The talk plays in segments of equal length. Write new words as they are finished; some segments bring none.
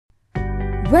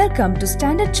Welcome to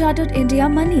Standard Chartered India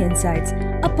Money Insights,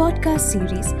 a podcast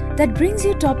series that brings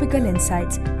you topical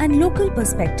insights and local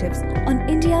perspectives on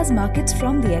India's markets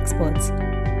from the experts.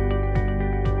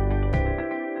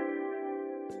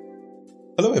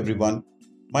 Hello everyone,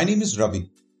 my name is Ravi.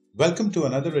 Welcome to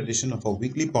another edition of our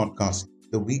weekly podcast,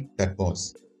 The Week That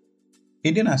Was.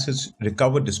 Indian assets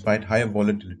recovered despite higher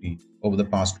volatility over the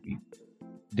past week.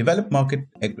 Developed market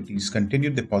equities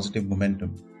continued their positive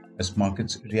momentum as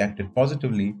markets reacted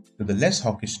positively to the less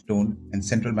hawkish tone and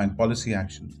central bank policy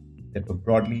actions that were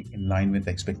broadly in line with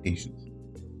expectations.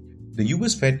 The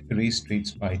US Fed raised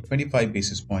rates by 25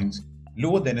 basis points,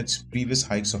 lower than its previous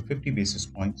hikes of 50 basis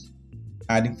points,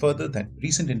 adding further that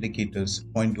recent indicators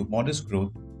point to modest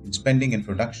growth in spending and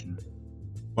production,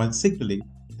 while signaling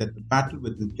that the battle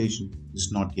with inflation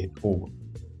is not yet over.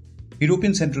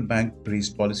 European Central Bank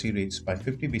raised policy rates by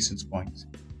 50 basis points,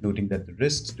 noting that the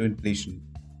risks to inflation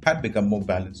had become more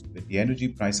balanced with the energy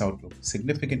price outlook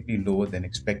significantly lower than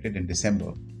expected in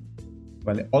December,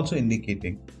 while also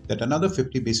indicating that another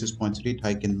 50 basis points rate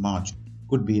hike in March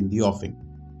could be in the offing.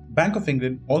 Bank of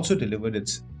England also delivered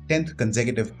its 10th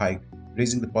consecutive hike,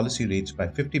 raising the policy rates by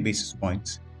 50 basis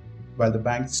points. While the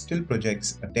bank still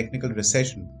projects a technical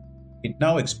recession, it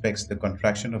now expects the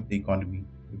contraction of the economy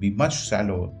to be much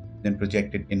shallower than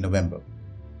projected in November.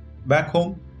 Back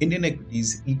home, Indian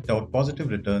equities eked out positive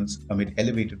returns amid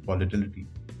elevated volatility.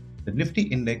 The Nifty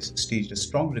index staged a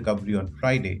strong recovery on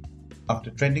Friday after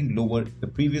trending lower the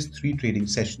previous three trading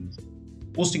sessions,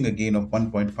 posting a gain of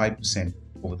 1.5%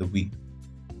 over the week.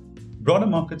 Broader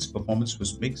markets' performance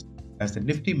was mixed as the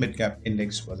Nifty mid-cap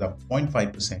index was up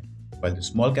 0.5%, while the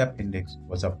small-cap index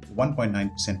was up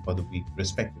 1.9% for the week,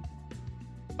 respectively.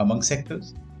 Among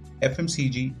sectors,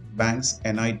 FMCG, banks,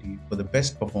 and IT were the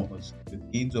best performers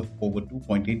with gains of over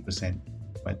 2.8%,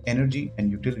 while energy and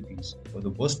utilities were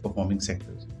the worst performing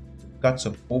sectors with cuts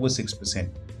of over 6%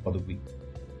 for the week.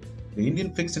 The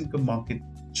Indian fixed income market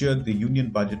cheered the union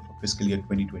budget for fiscal year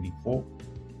 2024.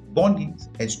 Bond yields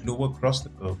edged lower across the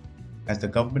curve as the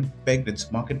government pegged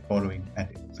its market borrowing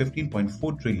at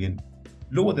 15.4 trillion,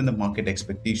 lower than the market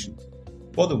expectations.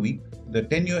 For the week, the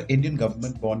 10-year Indian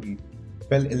government bond yield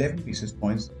fell 11 basis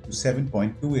points to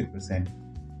 7.28%,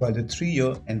 while the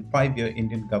 3-year and 5-year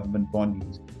Indian government bond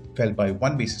yields fell by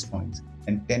 1 basis point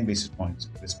and 10 basis points,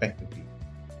 respectively.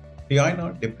 The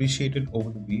INR depreciated over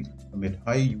the week amid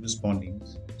high US bond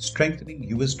yields, strengthening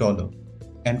US dollar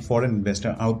and foreign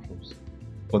investor outflows.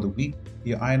 For the week,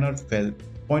 the INR fell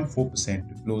 0.4%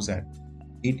 to close at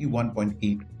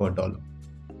 81.8 per dollar.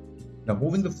 Now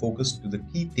moving the focus to the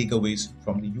key takeaways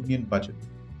from the union budget.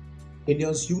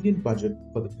 India's union budget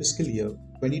for the fiscal year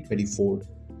 2024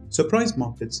 surprised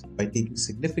markets by taking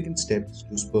significant steps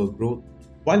to spur growth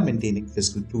while maintaining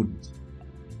fiscal prudence.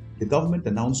 The government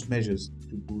announced measures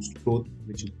to boost growth,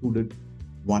 which included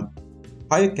 1.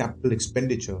 Higher capital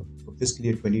expenditure for fiscal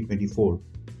year 2024,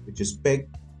 which is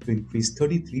pegged to increase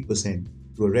 33%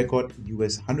 to a record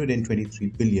US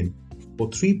 $123 billion, or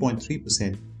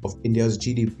 3.3% of India's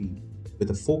GDP, with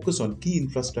a focus on key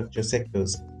infrastructure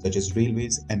sectors such as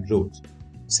railways and roads.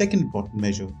 Second important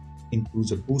measure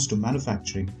includes a boost to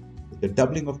manufacturing with the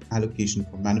doubling of allocation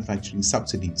for manufacturing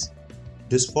subsidies.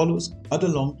 This follows other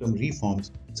long-term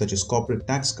reforms such as corporate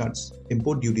tax cuts,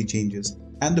 import duty changes,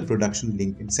 and the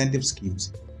production-linked incentive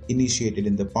schemes initiated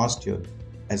in the past year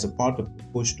as a part of the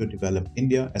push to develop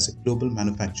India as a global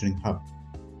manufacturing hub.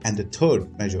 And the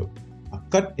third measure, a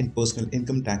cut in personal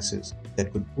income taxes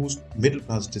that could boost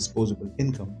middle-class disposable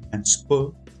income and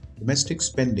spur domestic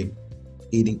spending,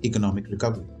 aiding economic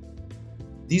recovery.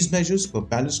 These measures were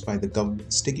balanced by the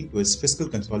government sticking to its fiscal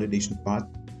consolidation path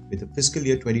with a fiscal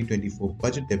year 2024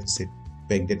 budget deficit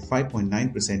pegged at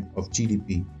 5.9% of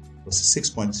GDP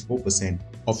versus 6.4%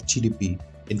 of GDP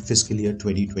in fiscal year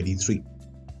 2023.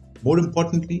 More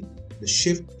importantly, the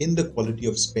shift in the quality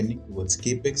of spending towards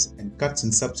capex and cuts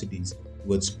in subsidies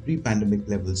towards pre-pandemic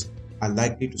levels are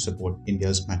likely to support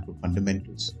India's macro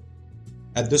fundamentals.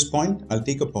 At this point, I'll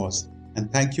take a pause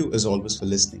and thank you as always for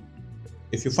listening.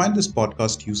 If you find this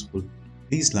podcast useful,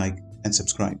 please like and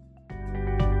subscribe.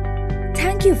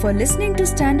 Thank you for listening to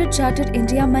Standard Chartered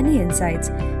India Money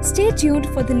Insights. Stay tuned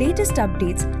for the latest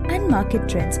updates and market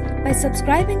trends by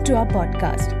subscribing to our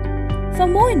podcast. For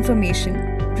more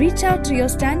information, reach out to your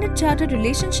Standard Chartered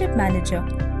Relationship Manager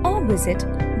or visit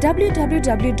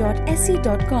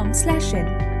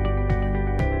www.se.com/in.